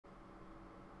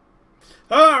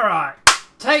Alright,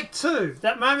 take two.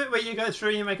 That moment where you go through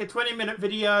and you make a 20-minute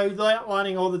video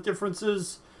outlining all the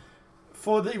differences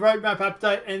for the roadmap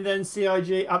update, and then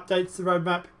CIG updates the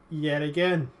roadmap yet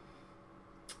again.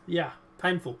 Yeah,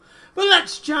 painful. But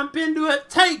let's jump into it.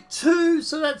 Take two.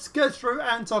 So let's go through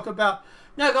and talk about...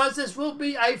 Now, guys, this will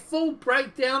be a full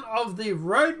breakdown of the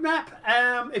roadmap.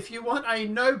 If you want a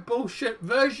no bullshit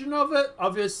version of it,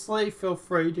 obviously feel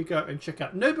free to go and check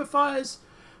out Noobifiers.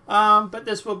 But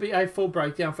this will be a full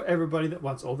breakdown for everybody that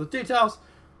wants all the details.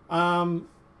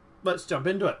 Let's jump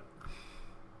into it.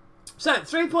 So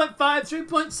 3.5, 3.6,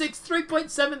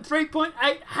 3.7,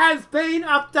 3.8 have been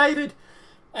updated.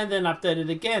 And then updated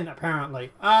again,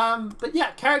 apparently. But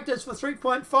yeah, characters for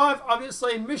 3.5.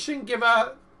 Obviously, Mission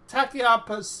Giver Takia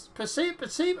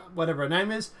Perceive, whatever her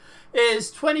name is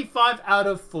 25 out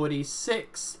of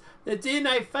 46. The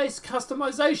DNA face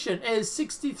customization is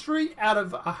 63 out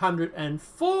of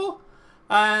 104.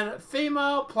 And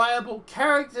female playable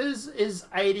characters is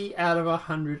 80 out of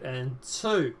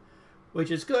 102. Which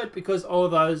is good because all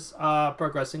those are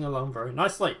progressing along very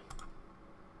nicely.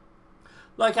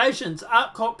 Locations.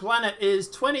 ArcCorp Planet is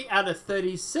 20 out of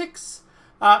 36.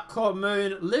 ArcCorp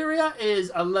Moon Lyria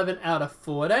is 11 out of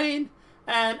 14.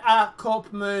 And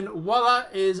ArcCorp Moon Walla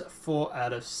is 4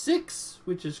 out of 6,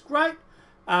 which is great.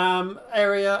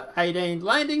 Area 18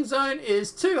 Landing Zone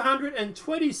is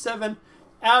 227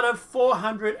 out of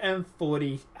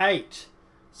 448.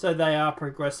 So they are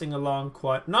progressing along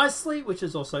quite nicely, which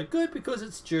is also good because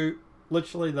it's due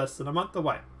literally less than a month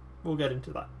away. We'll get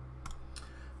into that.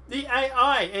 The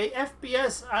AI,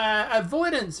 FPS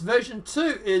Avoidance version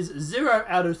 2 is 0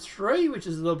 out of 3, which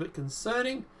is a little bit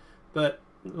concerning, but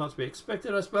not to be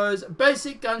expected, I suppose.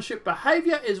 Basic gunship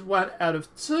behavior is 1 out of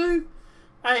 2.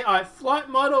 AI flight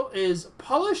model is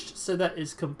polished, so that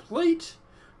is complete.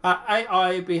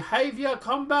 AI behavior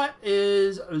combat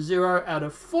is 0 out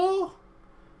of 4.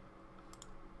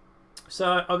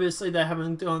 So obviously they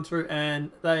haven't gone through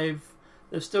and they've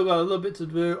still got a little bit to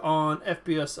do on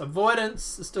FPS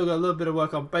avoidance. They've still got a little bit of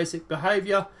work on basic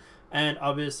behavior and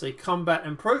obviously combat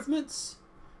improvements.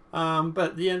 But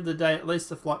at the end of the day, at least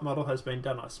the flight model has been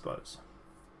done, I suppose.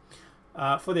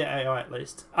 For the AI at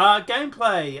least.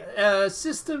 Gameplay.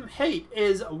 System heat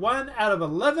is 1 out of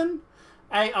 11.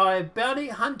 AI bounty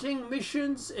hunting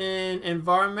missions and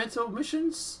environmental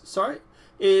missions,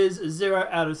 is 0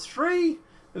 out of 3.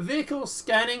 Vehicle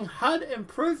scanning HUD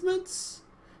improvements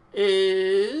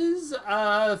is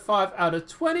 5 out of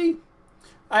 20.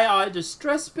 AI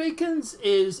distress beacons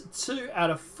is 2 out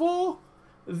of 4.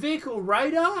 Vehicle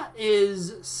radar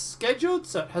is scheduled,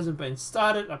 so it hasn't been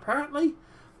started apparently.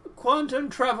 Quantum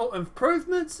travel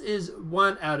improvements is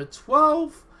 1 out of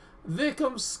 12.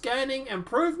 Vehicle scanning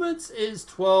improvements is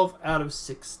 12 out of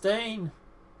 16.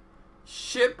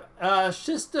 Ship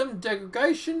system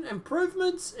degradation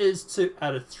improvements is 2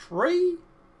 out of 3.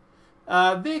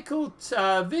 Vehicle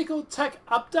tech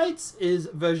updates is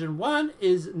version 1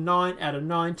 is 9 out of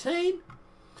 19.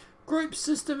 Group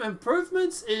system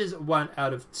improvements is 1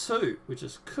 out of 2, which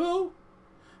is cool.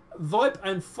 VoIP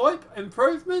and FOIP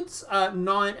improvements are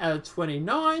 9 out of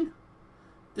 29.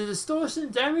 The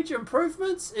distortion damage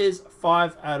improvements is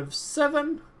 5 out of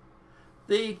 7.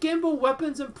 The gimbal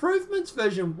weapons improvements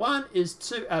version 1 is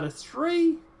 2 out of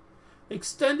 3.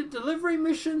 Extended delivery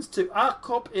missions to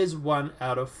ArcCorp is 1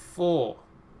 out of 4.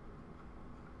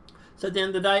 So at the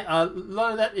end of the day, a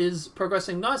lot of that is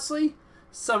progressing nicely.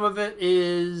 Some of it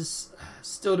is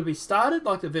still to be started,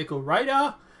 like the vehicle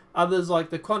radar. Others,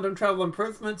 like the quantum travel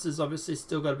improvements, is obviously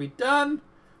still got to be done.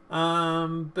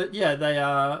 But yeah,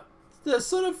 they've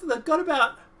got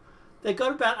about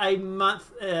a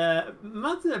month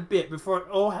and a bit before it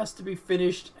all has to be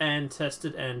finished and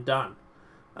tested and done.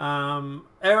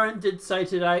 Aaron did say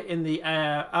today in the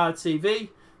RTV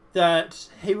that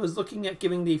he was looking at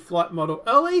giving the flight model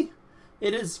early.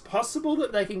 It is possible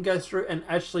that they can go through and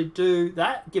actually do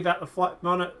that, give out the flight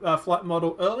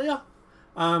model earlier,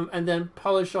 and then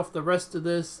polish off the rest of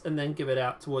this and then give it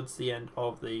out towards the end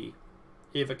of the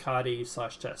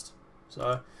Evocati/test.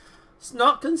 So it's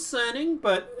not concerning,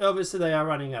 but obviously they are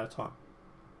running out of time.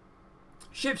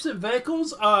 Ships and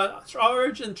vehicles,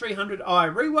 Origin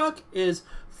 300i rework is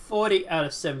 40 out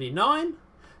of 79.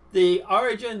 The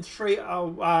Origin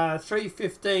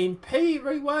 315p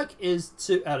rework is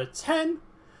 2 out of 10.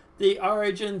 The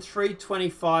Origin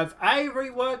 325A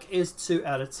rework is 2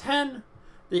 out of 10.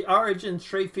 The Origin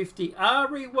 350R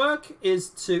rework is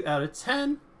 2 out of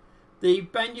 10. The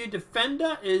Banyu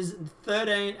Defender is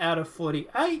 13 out of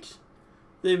 48.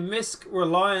 The MISC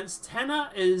Reliance Tenor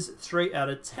is 3 out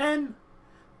of 10.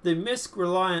 The MISC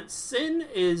Reliance Sin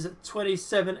is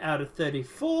 27 out of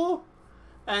 34.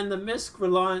 And the Misk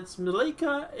Reliance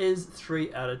Malika is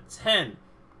 3 out of 10.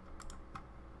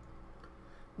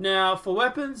 Now, for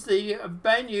weapons, the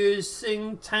Banyu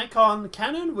Sing Tankon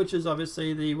Cannon, which is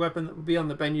obviously the weapon that will be on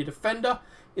the Banyu Defender,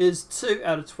 is 2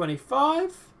 out of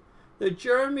 25. The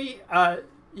Gemini,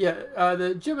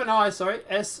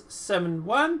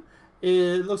 S71,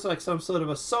 it looks like some sort of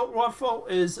assault rifle,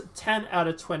 is 10 out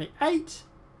of 28.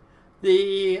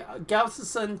 The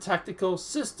Galcison Tactical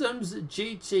Systems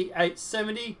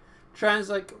GT870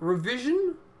 Translate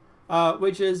Revision,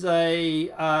 which is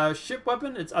a ship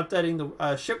weapon. It's updating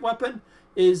the ship weapon,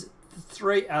 is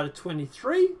 3 out of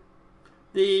 23.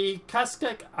 The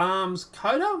Kaskek Arms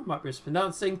Coda, might be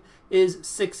mispronouncing, is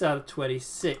 6 out of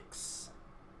 26.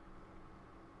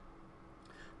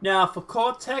 Now for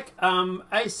Core-Tech,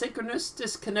 Asynchronous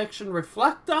Disconnection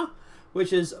Reflector,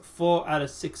 which is 4 out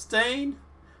of 16.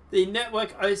 The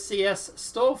Network OCS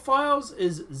Store Files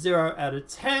is 0 out of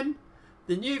 10.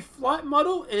 The new flight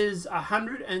model is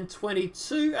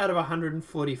 122 out of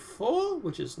 144,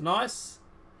 which is nice.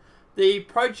 The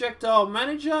Projectile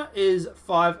Manager is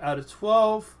 5 out of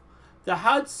 12. The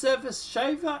Hard Surface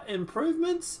Shaver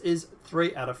Improvements is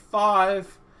 3 out of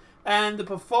 5. And the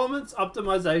Performance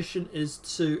Optimization is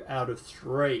 2 out of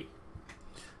 3.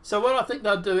 So what I think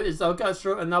they'll do is they'll go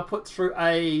through and they'll put through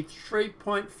a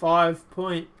 3.5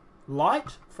 point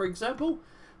light, for example,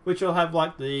 which will have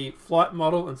like the flight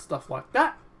model and stuff like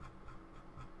that.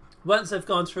 Once they've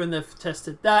gone through and they've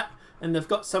tested that and they've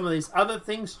got some of these other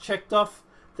things checked off,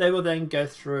 they will then go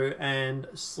through and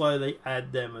slowly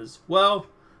add them as well.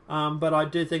 But I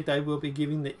do think they will be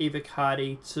giving the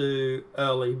Evocati to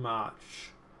early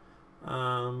March,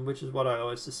 which is what I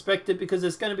always suspected, because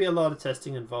there's going to be a lot of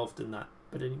testing involved in that.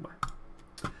 But anyway.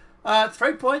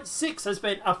 3.6 has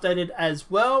been updated as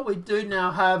well. We do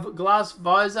now have glass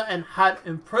visor and HUD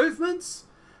improvements.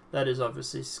 That is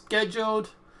obviously scheduled.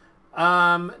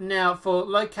 Now for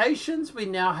locations, we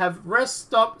now have rest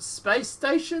stop space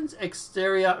stations,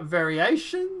 exterior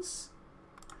variations.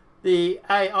 The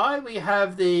AI, we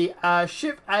have the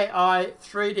Ship AI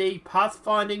 3D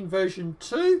Pathfinding version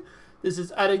 2. This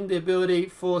is adding the ability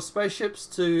for spaceships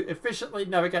to efficiently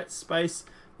navigate space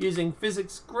using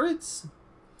physics grids.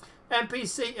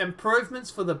 NPC improvements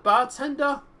for the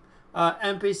bartender,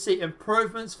 NPC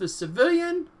improvements for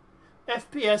civilian,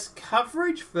 FPS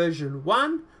coverage version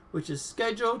 1, which is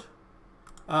scheduled.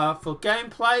 For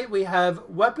gameplay, we have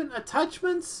weapon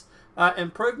attachments,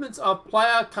 improvements of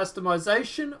player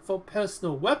customization for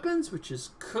personal weapons, which is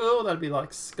cool. That'd be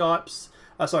like scopes,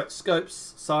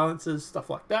 silencers, stuff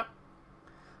like that.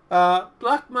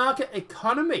 Black market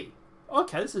economy.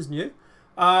 Okay, this is new.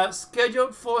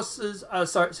 Scheduled forces,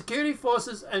 security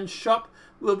forces and shop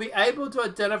will be able to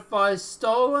identify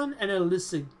stolen and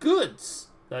illicit goods.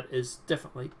 That is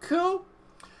definitely cool.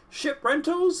 Ship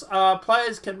rentals.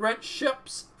 Players can rent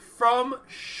ships from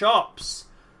shops.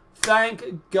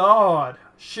 Thank God.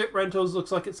 Ship rentals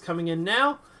looks like it's coming in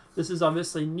now. This is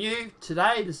obviously new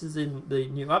today. This is in the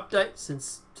new update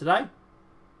since today.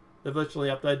 They virtually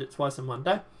updated it twice in one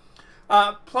day.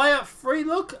 Player free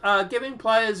look, giving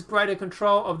players greater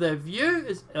control of their view,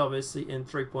 is obviously in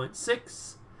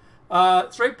 3.6.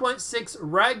 3.6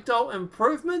 ragdoll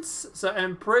improvements, so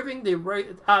improving the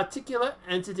articulate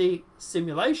entity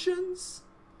simulations.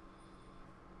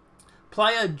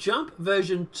 Player jump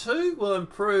version 2 will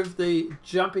improve the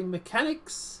jumping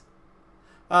mechanics.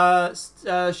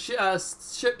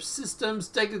 Ship systems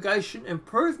degradation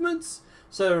improvements,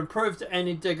 so improved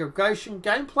anti-degradation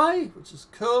gameplay, which is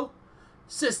cool.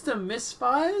 System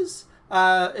misfires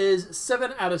is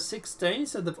 7 out of 16,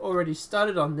 so they've already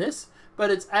started on this,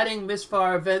 but it's adding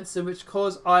misfire events in which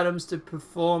cause items to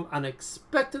perform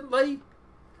unexpectedly.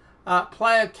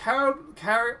 Player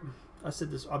I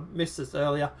said this, I missed this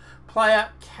earlier. Player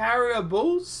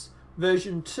carryables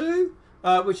version 2,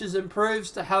 which is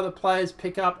improves to how the players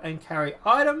pick up and carry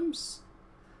items.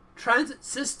 Transit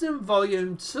system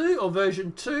volume 2 or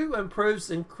version 2 improves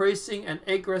increasing and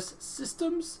egress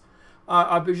systems.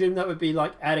 I presume that would be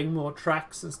like adding more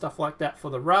tracks and stuff like that for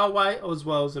the railway, as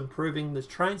well as improving the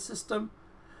train system.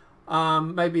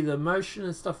 Maybe the motion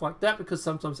and stuff like that, because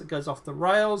sometimes it goes off the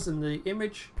rails in the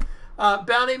image.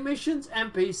 Bounty missions,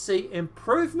 NPC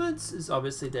improvements is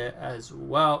obviously there as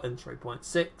well in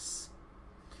 3.6.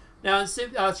 Now in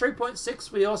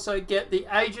 3.6 we also get the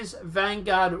Aegis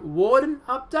Vanguard Warden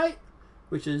update,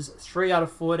 which is 3 out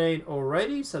of 14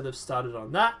 already, so they've started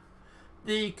on that.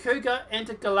 The Cougar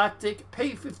Intergalactic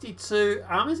P-52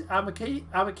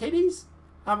 Armakedes,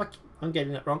 I'm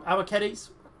getting it wrong,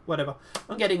 Armakedes, whatever,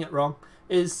 I'm getting it wrong,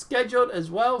 is scheduled as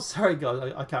well. Sorry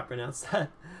guys, I can't pronounce that.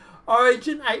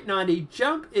 Origin 890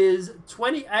 jump is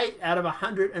 28 out of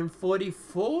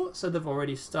 144, so they've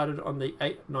already started on the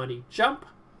 890 jump.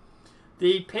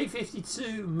 The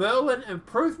P-52 Merlin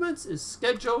improvements is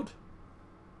scheduled.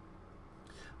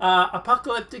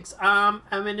 Apocalyptic's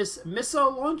Aminus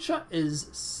missile launcher is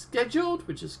scheduled,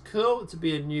 which is cool. To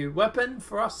be a new weapon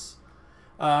for us.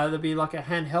 There'll be like a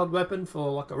handheld weapon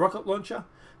for like a rocket launcher.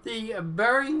 The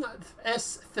Bering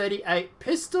S-38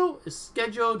 pistol is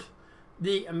scheduled.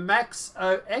 The Max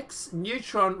OX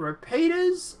neutron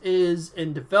repeaters is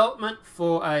in development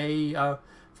for a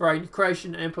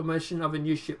creation and implementation of a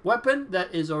new ship weapon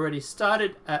that is already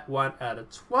started at 1 out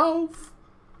of 12.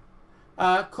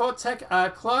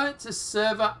 Cortec client to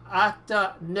server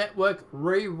actor network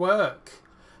rework.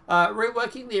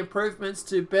 Reworking the improvements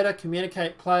to better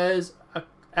communicate players'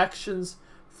 actions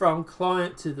from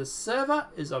client to the server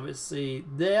is obviously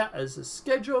there as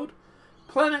scheduled.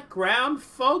 Planet ground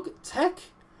fog tech.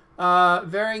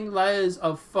 Varying layers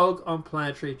of fog on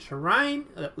planetary terrain.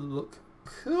 That would look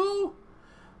cool.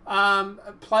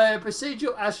 Player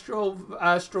procedural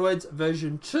asteroids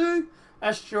version 2.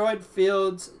 Asteroid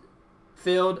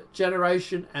field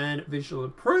generation and visual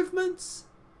improvements.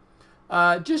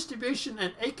 Distribution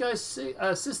and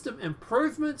ecosystem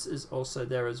improvements is also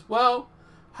there as well.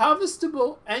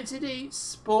 Harvestable entity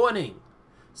spawning.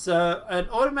 So an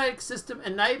automatic system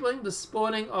enabling the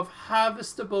spawning of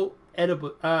harvestable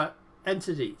edible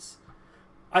entities.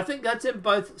 I think that's in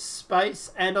both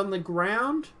space and on the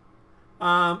ground.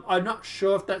 I'm not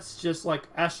sure if that's just like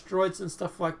asteroids and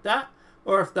stuff like that,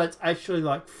 or if that's actually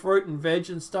like fruit and veg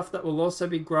and stuff that will also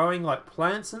be growing, like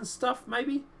plants and stuff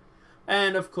maybe.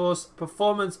 And of course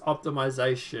performance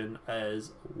optimization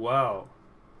as well.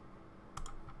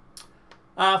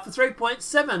 For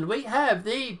 3.7 we have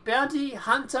the Bounty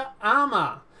Hunter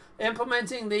armor,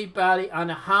 implementing the Bounty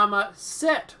Hunter armor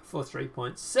set for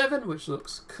 3.7, which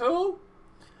looks cool.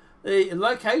 The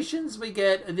locations, we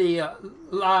get the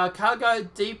cargo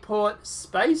depot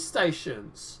space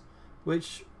stations,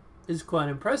 which is quite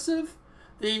impressive.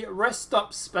 The rest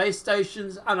stop space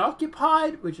stations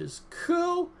unoccupied, which is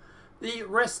cool. The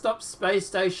rest stop space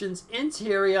stations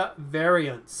interior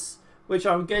variants, which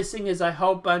I'm guessing is a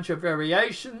whole bunch of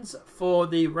variations for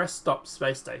the rest stop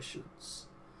space stations.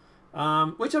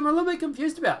 Which I'm a little bit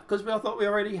confused about, because I thought we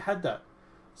already had that.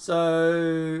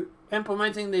 So,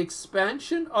 implementing the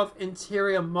expansion of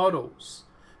interior models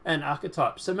and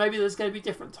archetypes. So maybe there's going to be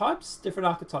different types, different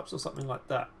archetypes or something like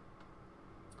that.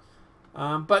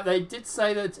 But they did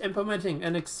say that it's implementing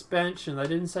an expansion. They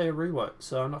didn't say a rework,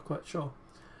 so I'm not quite sure.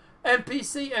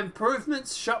 NPC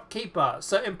improvements shopkeeper.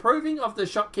 So improving of the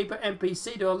shopkeeper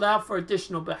NPC to allow for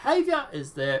additional behavior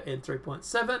is there in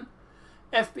 3.7.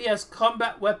 FPS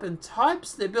combat weapon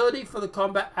types. The ability for the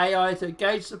combat AI to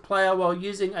engage the player while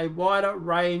using a wider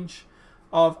range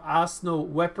of arsenal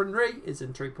weaponry is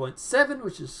in 3.7,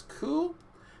 which is cool.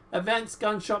 Advanced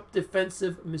gunship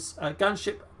defensive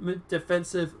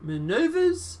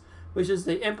maneuvers, which is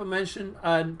the implementation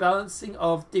and balancing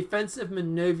of defensive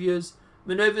maneuvers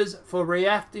for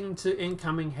reacting to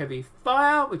incoming heavy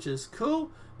fire, which is cool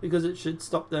because it should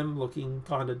stop them looking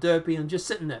kind of derpy and just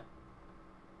sitting there.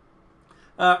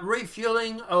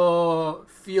 Refueling or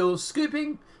fuel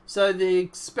scooping. So they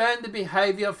expand the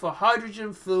behavior for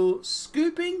hydrogen fuel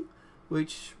scooping,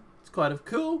 which is quite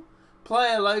cool.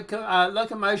 Player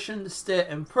locomotion stair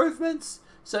improvements.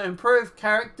 So improve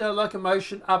character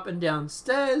locomotion up and down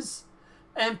stairs.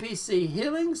 NPC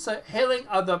healing. So healing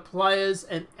other players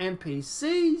and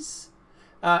NPCs.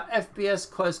 FPS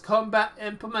close combat.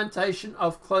 Implementation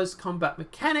of close combat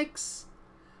mechanics.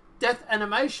 Death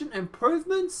animation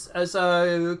improvements,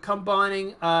 so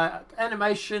combining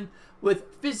animation with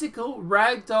physical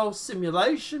ragdoll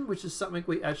simulation, which is something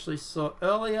we actually saw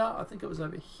earlier. I think it was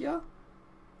over here.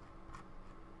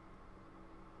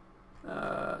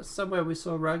 Somewhere we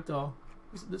saw ragdoll.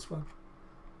 Was it this one?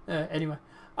 Anyway,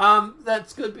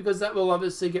 that's good because that will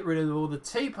obviously get rid of all the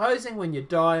T-posing when you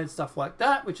die and stuff like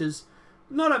that, which is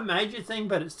not a major thing,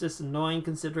 but it's just annoying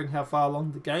considering how far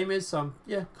along the game is. So I'm,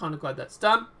 yeah, kind of glad that's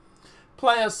done.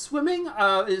 Player swimming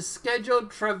is scheduled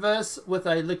traverse with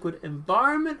a liquid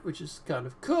environment, which is kind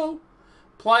of cool.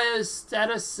 Player's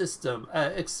status system,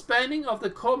 expanding of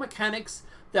the core mechanics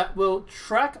that will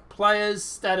track players'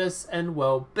 status and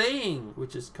well-being,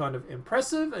 which is kind of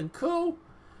impressive and cool.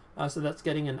 So that's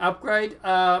getting an upgrade.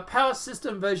 Power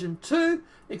system version 2,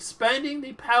 expanding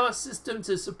the power system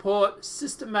to support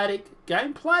systematic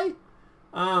gameplay.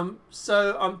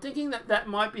 So I'm thinking that that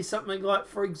might be something like,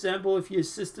 for example, if your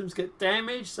systems get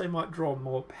damaged, they might draw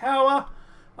more power.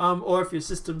 Or if your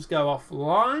systems go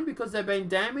offline because they've been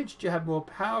damaged, you have more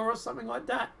power or something like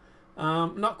that.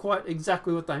 Not quite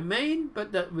exactly what they mean,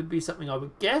 but that would be something I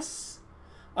would guess.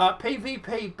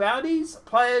 PvP bounties.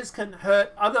 Players can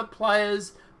hurt other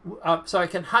players.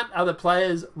 Can hunt other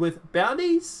players with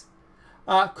bounties.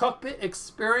 Cockpit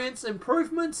experience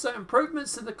improvements. So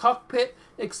improvements to the cockpit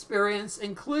experience,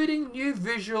 including new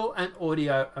visual and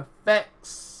audio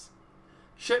effects.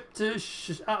 Ship to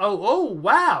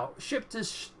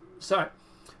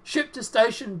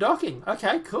station docking.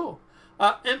 Okay, cool.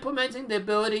 Implementing the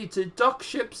ability to dock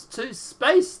ships to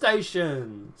space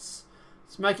stations.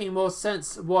 It's making more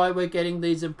sense why we're getting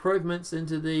these improvements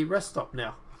into the rest stop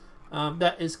now.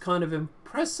 That is kind of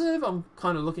impressive. I'm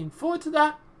kind of looking forward to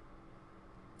that.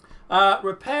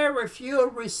 Repair, refuel,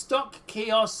 restock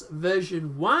kiosk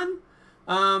version 1.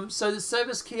 So the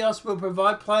service kiosk will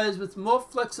provide players with more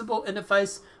flexible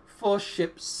interface for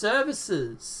ship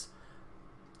services.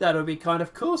 That'll be kind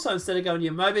of cool. So instead of going to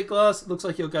your mobiGlas, it looks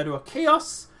like you'll go to a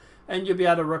kiosk and you'll be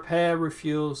able to repair,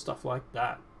 refuel, stuff like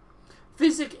that.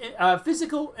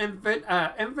 Physical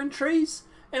inventories.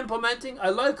 Implementing a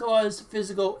localized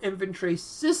physical inventory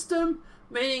system,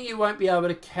 meaning you won't be able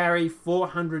to carry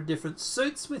 400 different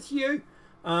suits with you.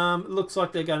 Looks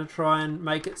like they're going to try and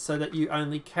make it so that you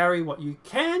only carry what you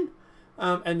can,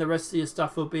 and the rest of your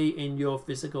stuff will be in your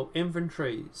physical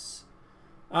inventories,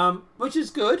 which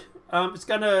is good. It's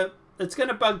gonna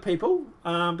bug people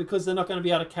because they're not going to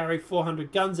be able to carry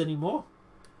 400 guns anymore,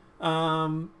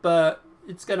 but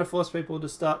it's going to force people to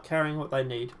start carrying what they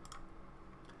need.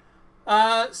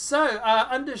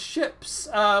 Under ships,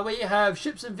 we have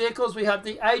ships and vehicles. We have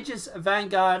the Aegis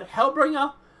Vanguard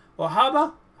Hellbringer, or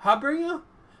Harbinger,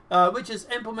 which is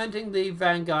implementing the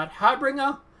Vanguard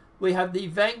Harbinger. We have the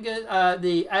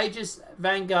Aegis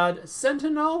Vanguard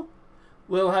Sentinel.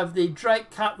 We'll have the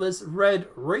Drake Cutlass Red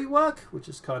rework, which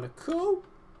is kind of cool.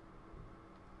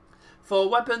 For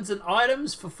weapons and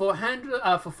items, for four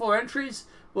entries,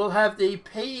 we'll have the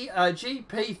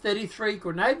GP33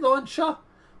 grenade launcher.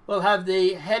 We'll have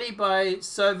the Hedy by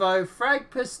Servo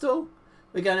frag pistol.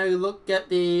 We're going to look at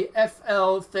the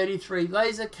FL33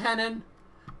 laser cannon.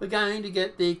 We're going to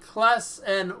get the Class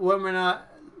and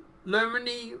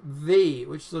Lumini V,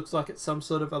 which looks like it's some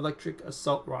sort of electric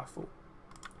assault rifle.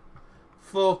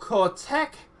 For core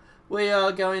tech, we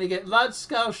are going to get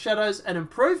large-scale shadows and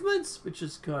improvements, which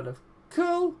is kind of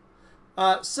cool.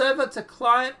 Server to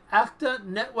client actor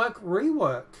network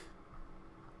rework.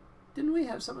 Didn't we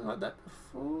have something like that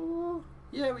before?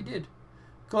 Yeah, we did.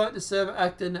 Client to server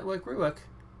actor network rework.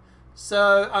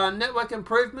 So network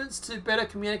improvements to better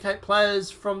communicate players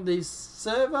from the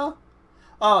server.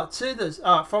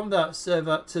 From the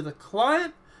server to the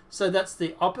client. So that's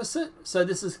the opposite. So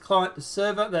this is client to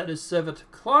server. That is server to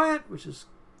client, which is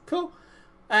cool.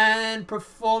 And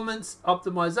performance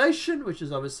optimization, which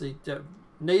is obviously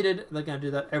needed. They're going to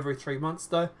do that every 3 months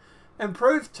though.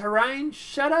 Improved terrain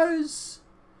shadows.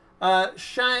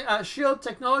 Shield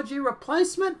technology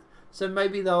replacement. So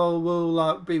maybe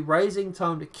will be raising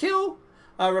time to kill.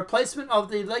 Replacement of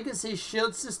the legacy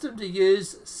shield system to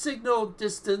use signal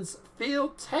distance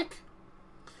field tech.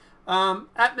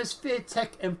 Atmosphere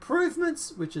tech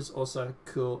improvements, which is also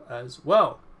cool as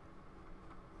well.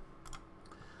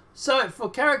 So for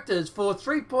characters for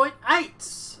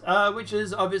 3.8, which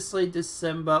is obviously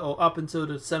December or up until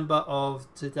December of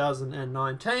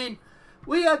 2019,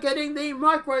 we are getting the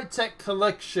Microtech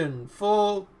collection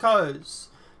for Co's.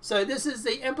 So this is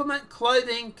the implement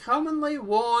clothing commonly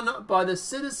worn by the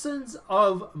citizens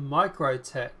of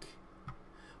Microtech.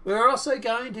 We're also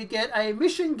going to get a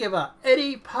mission giver.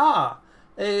 Eddie Parr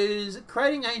is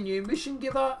creating a new mission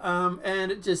giver,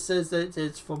 and it just says that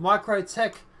it's for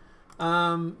Microtech.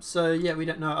 So yeah, we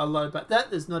don't know a lot about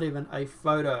that. There's not even a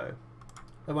photo.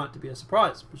 They want it to be a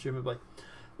surprise, presumably.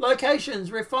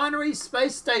 Locations, refinery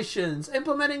space stations.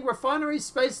 Implementing refinery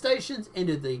space stations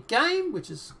into the game, which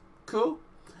is cool.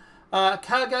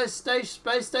 Cargo space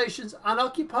stations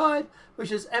unoccupied,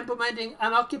 which is implementing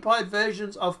unoccupied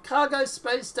versions of cargo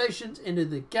space stations into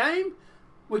the game,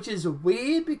 which is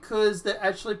weird because they're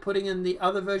actually putting in the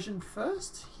other version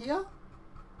first here.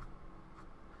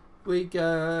 We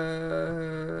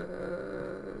go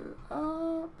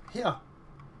up here.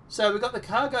 So we've got the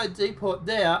cargo depot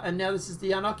there, and now this is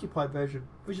the unoccupied version,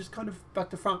 which is kind of back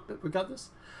to front, but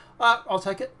regardless. I'll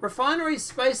take it. Refinery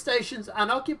space stations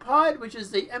unoccupied, which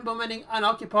is the implementing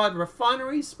unoccupied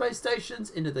refinery space stations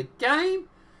into the game,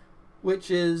 which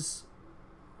is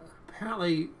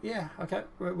apparently, yeah, okay,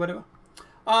 whatever.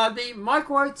 The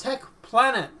Microtech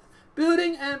planet,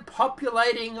 building and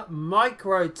populating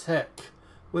Microtech,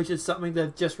 which is something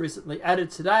they've just recently added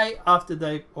today after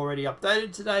they've already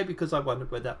updated today because I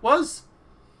wondered where that was.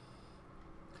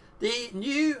 The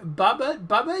new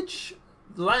Bubbage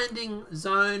Landing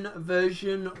Zone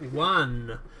version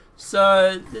 1.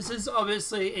 So this is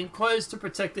obviously enclosed to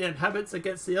protect the inhabitants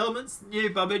against the elements. New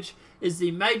Bubbage is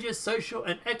the major social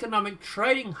and economic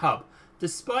trading hub.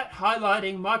 Despite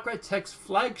highlighting Microtech's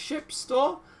flagship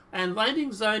store and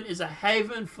landing zone is a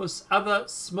haven for other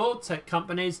small tech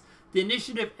companies, the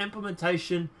initiative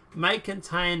implementation may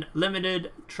contain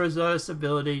limited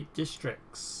traversability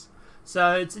districts.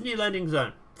 So it's a new landing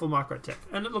zone for Microtech,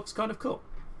 and it looks kind of cool.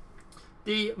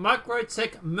 The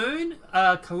Microtech Moon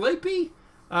Calliope,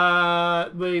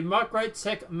 the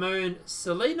Microtech Moon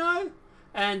Seleno,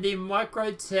 and the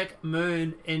Microtech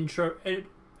Moon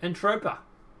Entropa.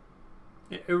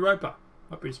 Europa.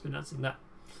 Might be mispronouncing that.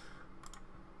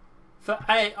 For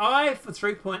AI, for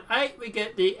 3.8, we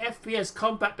get the FPS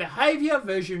Combat Behavior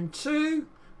version 2.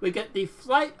 We get the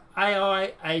Flight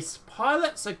AI Ace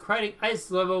Pilot, so creating Ace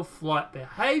level flight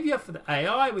behavior for the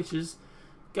AI, which is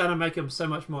going to make them so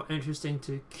much more interesting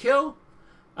to kill.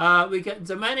 We get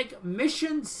Dominic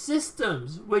Mission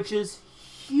Systems, which is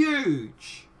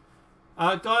huge.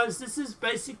 Guys, this is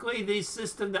basically the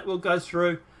system that will go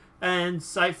through and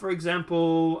say, for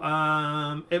example,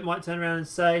 it might turn around and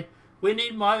say, we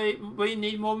need more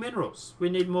minerals. We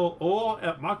need more ore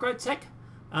at Microtech.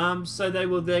 So they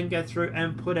will then go through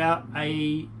and put out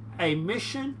a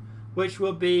mission, which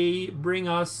will bring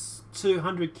us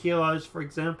 200 kilos, for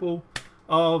example,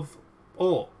 of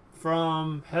ore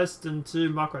from Heston to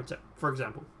Microtech, for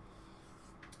example.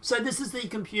 So this is the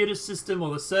computer system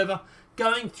or the server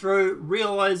going through,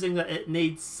 realizing that it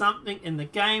needs something in the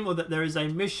game or that there is a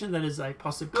mission that is a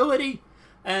possibility,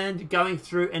 and going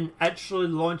through and actually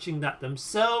launching that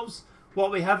themselves.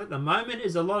 What we have at the moment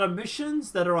is a lot of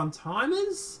missions that are on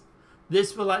timers.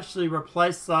 This will actually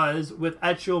replace those with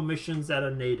actual missions that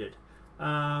are needed.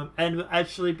 And will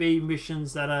actually be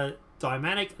missions that are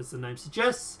dynamic, as the name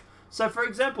suggests. So for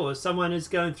example, if someone is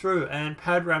going through and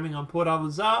pad ramming on Port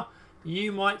Al-Azhar,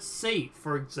 you might see,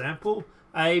 for example,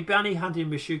 a bounty hunting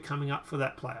mission coming up for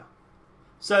that player.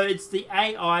 So it's the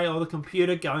AI or the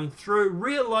computer going through,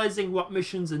 realizing what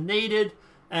missions are needed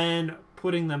and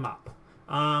putting them up,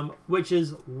 which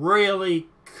is really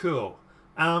cool.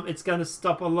 It's going to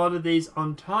stop a lot of these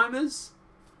on timers,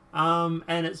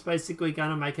 and it's basically going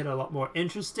to make it a lot more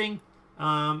interesting.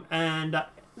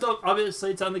 Look,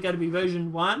 obviously it's only going to be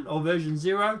version 1 or version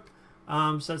 0,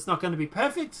 so it's not going to be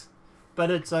perfect,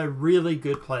 but it's a really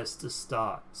good place to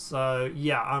start. So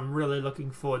yeah, I'm really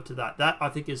looking forward to that. That I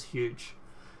think is huge.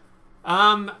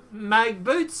 Mag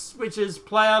Boots, which is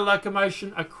player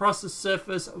locomotion across the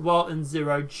surface while in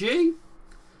 0G,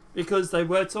 because they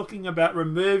were talking about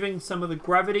removing some of the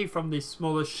gravity from these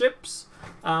smaller ships.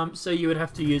 So you would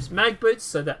have to use mag boots,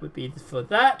 so that would be for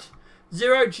that.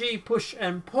 0G push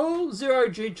and pull,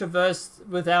 0G traverse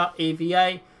without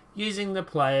EVA using the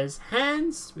player's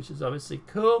hands, which is obviously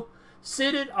cool.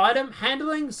 Seated item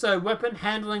handling, so weapon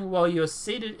handling while you're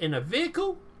seated in a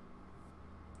vehicle.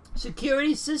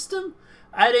 Security system,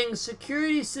 adding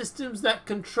security systems that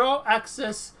control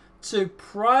access to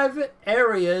private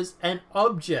areas and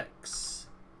objects.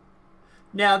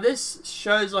 Now this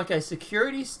shows like a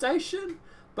security station,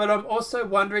 but I'm also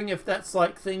wondering if that's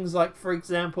like things like, for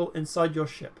example, inside your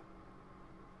ship.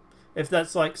 If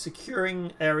that's like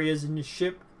securing areas in your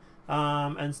ship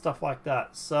and stuff like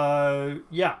that. So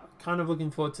yeah, kind of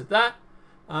looking forward to that.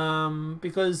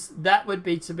 Because that would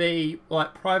be to be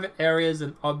like private areas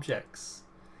and objects.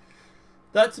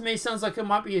 That to me sounds like it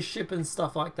might be a ship and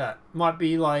stuff like that. Might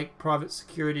be like private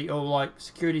security or like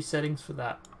security settings for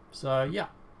that. So yeah.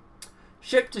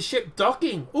 Ship to ship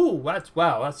docking. Ooh,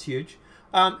 that's huge.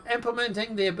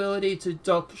 Implementing the ability to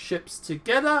dock ships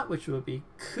together, which would be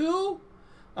cool.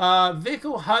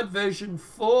 Vehicle HUD version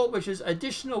 4, which is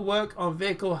additional work on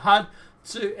vehicle HUD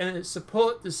to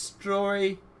support the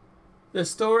storing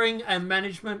and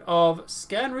management of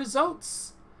scan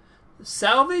results.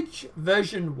 Salvage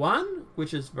version 1,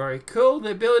 which is very cool.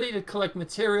 The ability to collect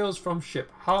materials from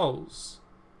ship hulls.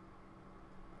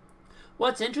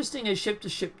 What's interesting is ship to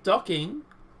ship docking.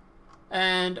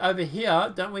 And over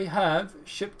here, don't we have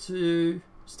ship to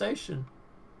station?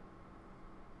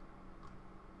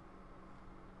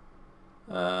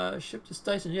 Ship to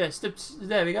station, yeah,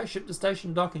 there we go, ship to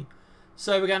station docking.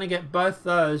 So we're going to get both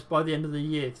those by the end of the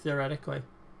year, theoretically.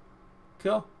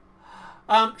 Cool.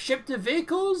 Ship to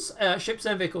vehicles, ships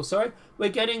and vehicles, sorry. We're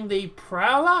getting the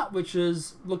Prowler, which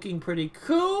is looking pretty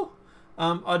cool.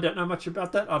 I don't know much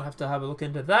about that. I'd have to have a look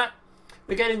into that.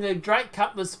 We're getting the Drake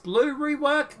Cutlass Blue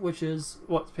rework, which is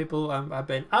what people have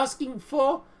been asking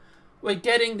for. We're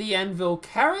getting the Anvil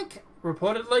Carrack,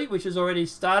 reportedly, which has already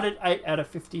started 8 out of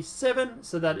 57,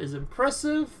 so that is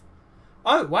impressive.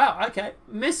 Oh, wow, okay.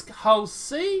 Misc Hull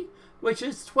C, which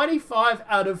is 25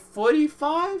 out of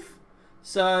 45.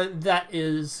 So that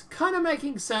is kind of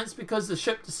making sense because the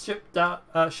ship-to-ship,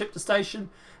 ship-to-station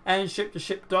and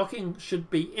ship-to-ship docking should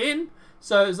be in.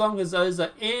 So as long as those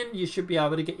are in, you should be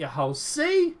able to get your Hull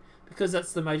C, because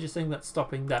that's the major thing that's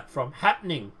stopping that from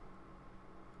happening.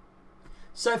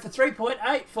 So for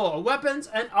 3.8 for weapons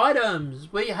and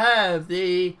items, we have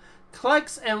the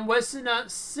Klex and Westerner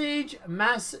Siege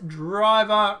Mass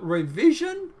Driver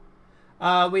Revision.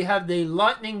 We have the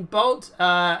Lightning Bolt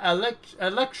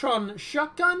Electron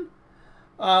Shotgun.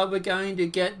 We're going to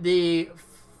get the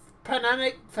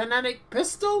Fanatic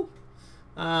Pistol.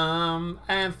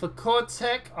 And for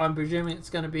Core-Tech, I'm presuming it's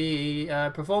going to be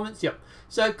performance. Yep.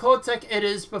 So Core-Tech, it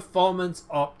is performance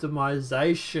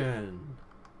optimization.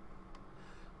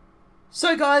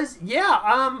 So guys,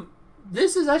 yeah,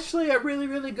 this is actually a really,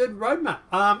 really good roadmap.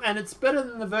 And it's better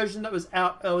than the version that was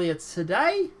out earlier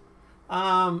today,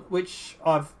 which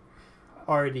I've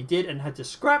already did and had to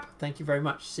scrap. Thank you very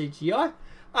much, CGI.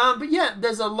 But yeah,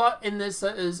 there's a lot in this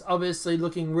that is obviously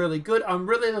looking really good. I'm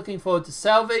really looking forward to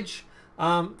Salvage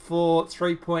for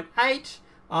 3.8.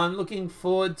 I'm looking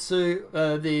forward to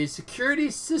the security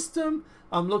system.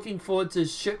 I'm looking forward to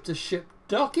ship-to-ship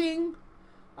docking.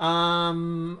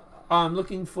 I'm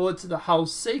looking forward to the Hull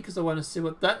C because I want to see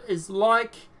what that is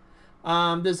like.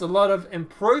 There's a lot of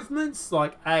improvements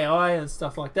like AI and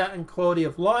stuff like that and quality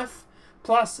of life.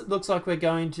 Plus, it looks like we're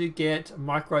going to get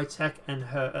Microtech and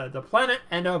the planet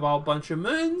and a whole bunch of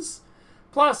moons.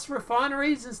 Plus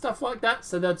refineries and stuff like that.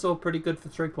 So that's all pretty good for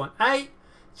 3.8.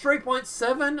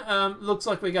 3.7 looks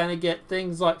like we're going to get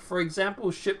things like, for example,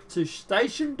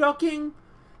 ship-to-station docking.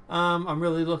 I'm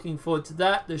really looking forward to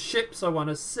that. The ships I want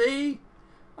to see.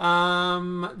 What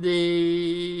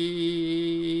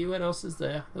else is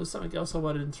there? There was something else I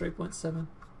wanted in 3.7.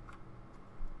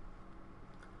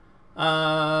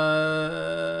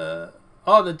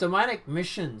 Oh, the domestic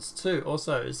missions too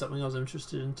also is something I was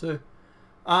interested in too.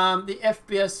 The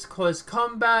FPS close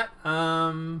combat,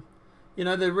 you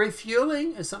know, the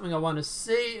refueling is something I want to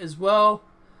see as well.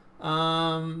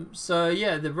 So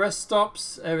yeah, the rest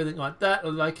stops, everything like that,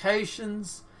 the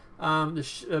locations.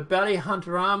 The bounty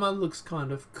hunter armor looks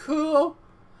kind of cool.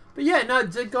 But yeah, no,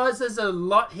 guys, there's a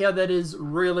lot here that is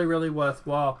really, really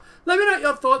worthwhile. Let me know what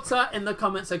your thoughts are in the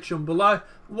comment section below.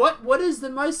 What is the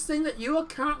most thing that you are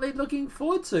currently looking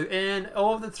forward to in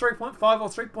all of the 3.5 or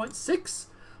 3.6?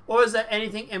 Or is there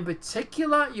anything in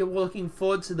particular you're looking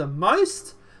forward to the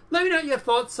most? Let me know what your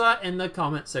thoughts are in the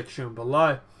comment section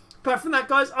below. Apart from that,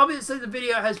 guys, obviously the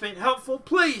video has been helpful.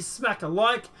 Please smack a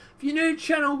like. If you're new to the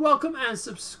channel, welcome and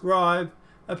subscribe.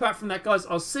 Apart from that, guys,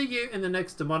 I'll see you in the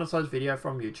next demonetized video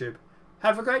from YouTube.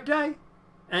 Have a great day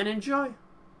and enjoy.